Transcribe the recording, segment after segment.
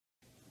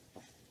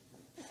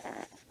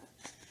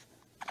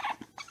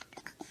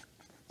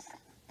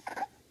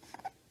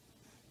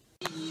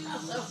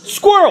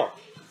Squirrel!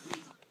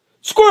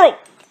 Squirrel!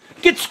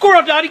 Get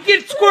squirrel, Dottie!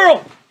 Get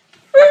squirrel!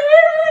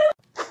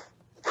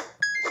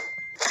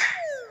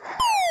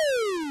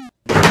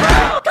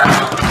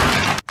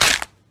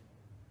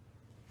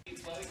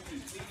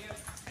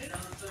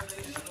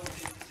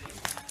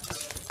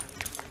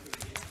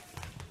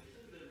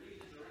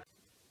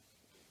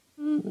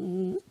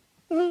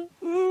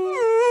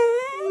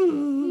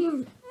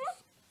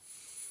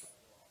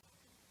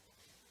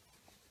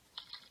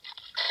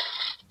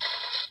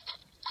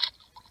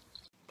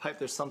 Pipe,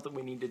 there's something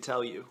we need to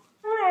tell you.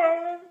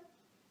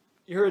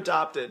 You're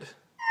adopted. Just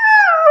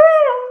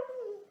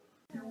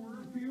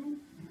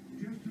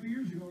 2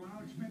 years ago,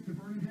 Alex met the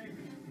Vernon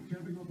Davis,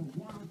 jumping off a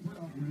wild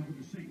playoff run with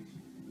the Saints.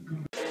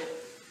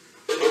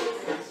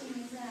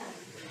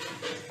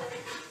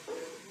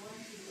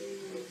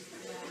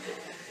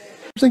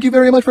 Thank you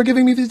very much for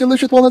giving me these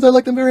delicious walnuts. I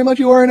like them very much.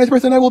 You are a nice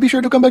person. I will be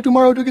sure to come back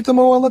tomorrow to get some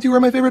more walnuts. You are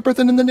my favorite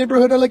person in the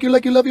neighborhood. I like you,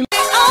 love you.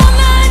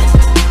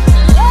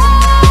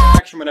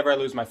 Action whenever I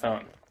lose my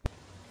phone.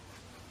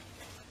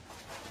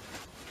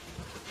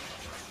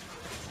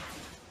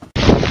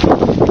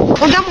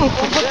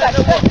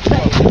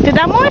 Ты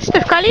домой, что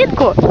ли, в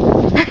калитку?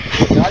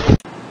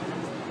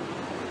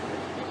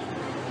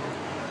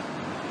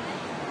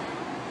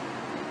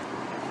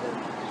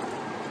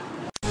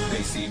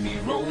 They see me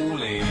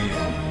rolling,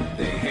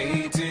 they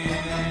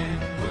hating,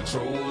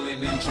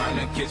 patrolling and trying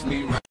to catch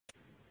me right.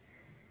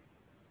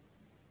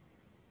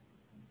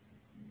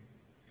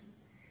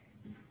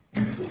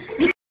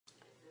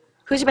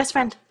 Who's your best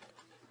friend?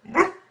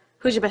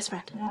 Who's your best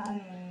friend?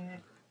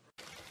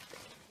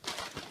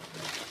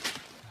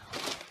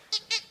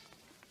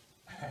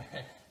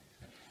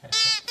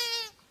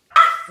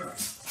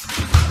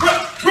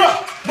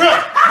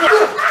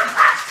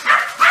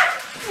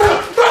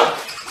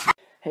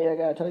 Hey, I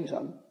gotta tell you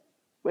something.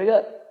 Wake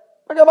up.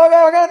 Wake up, I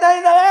gotta tell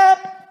you something.